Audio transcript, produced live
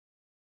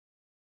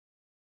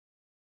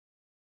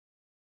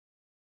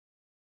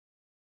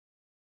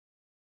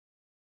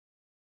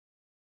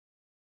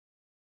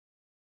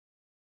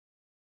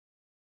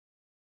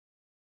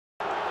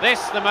This,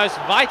 the most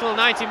vital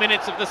 90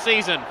 minutes of the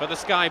season for the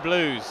Sky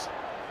Blues.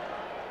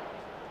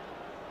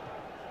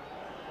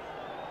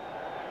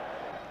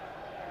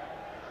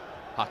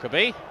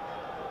 Huckerby,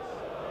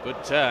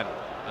 good turn,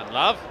 and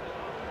Love,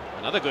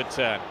 another good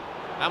turn,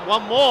 and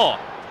one more.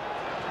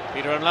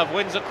 Peter and Love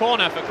wins a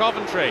corner for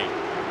Coventry.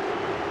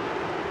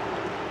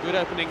 Good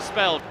opening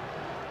spell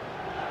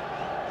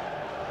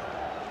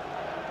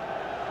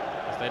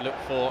as they look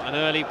for an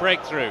early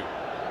breakthrough,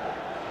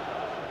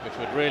 which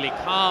would really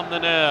calm the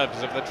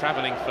nerves of the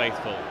travelling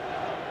faithful.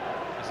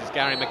 This is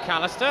Gary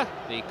McAllister,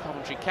 the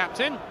Coventry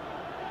captain.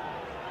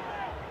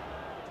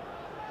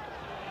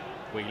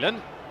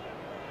 Whelan.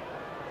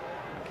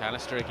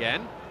 McAllister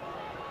again.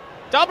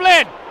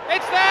 Dublin!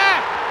 It's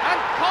there! And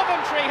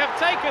Coventry have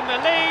taken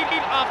the lead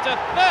after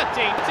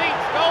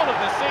 13th goal of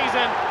the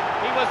season.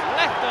 He was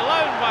left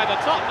alone by the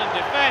Tottenham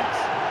defence,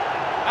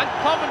 and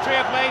Coventry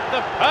have made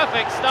the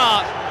perfect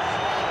start.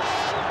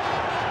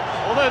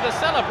 Although the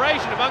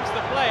celebration amongst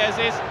the players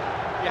is,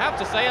 you have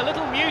to say, a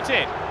little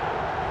muted.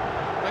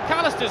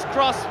 McAllister's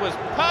cross was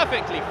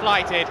perfectly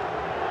flighted,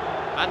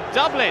 and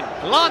Dublin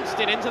glanced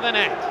it into the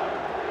net.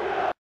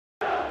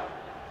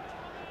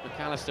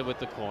 McAllister with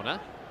the corner.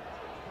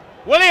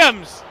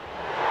 Williams!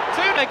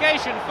 Two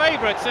relegation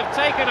favourites have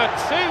taken a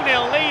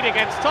 2-0 lead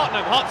against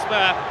Tottenham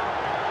Hotspur.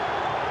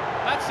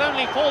 That's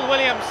only Paul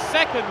Williams'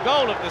 second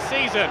goal of the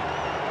season,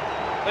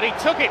 but he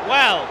took it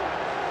well.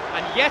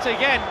 And yet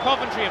again,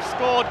 Coventry have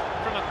scored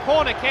from a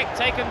corner kick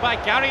taken by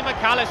Gary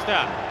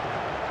McAllister.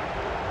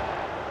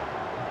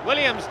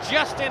 Williams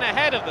just in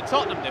ahead of the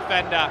Tottenham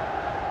defender.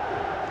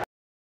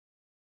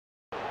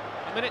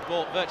 A minute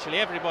brought virtually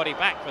everybody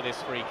back for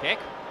this free kick.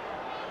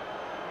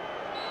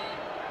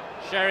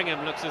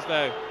 Sheringham looks as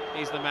though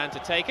he's the man to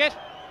take it.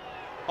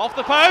 Off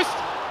the post,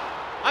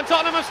 and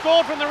Tottenham have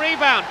scored from the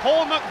rebound.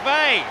 Paul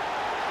McVeigh,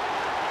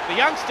 the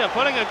youngster,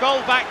 pulling a goal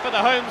back for the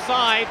home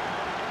side.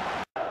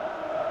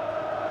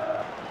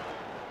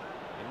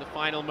 In the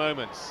final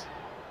moments,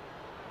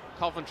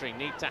 Coventry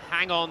need to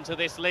hang on to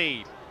this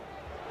lead.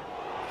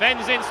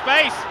 Fens in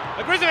space,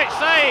 Agrizovic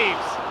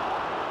saves!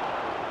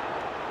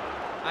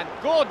 And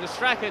Gordon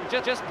Strachan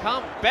just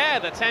can't bear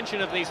the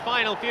tension of these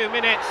final few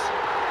minutes.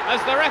 As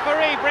the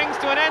referee brings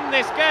to an end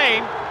this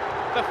game,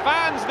 the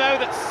fans know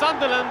that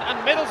Sunderland and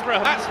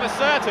Middlesbrough, that's for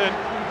certain.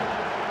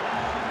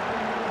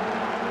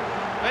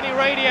 Many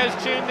radios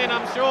tuned in,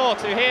 I'm sure,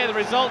 to hear the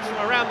results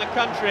from around the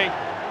country.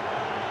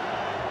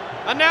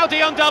 And now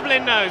Dion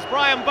Dublin knows,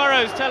 Brian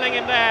Burrows telling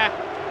him there.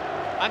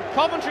 And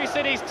Coventry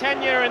City's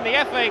tenure in the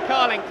FA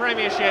Carling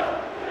Premiership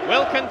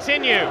will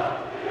continue.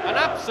 An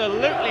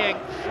absolutely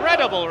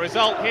incredible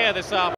result here this afternoon.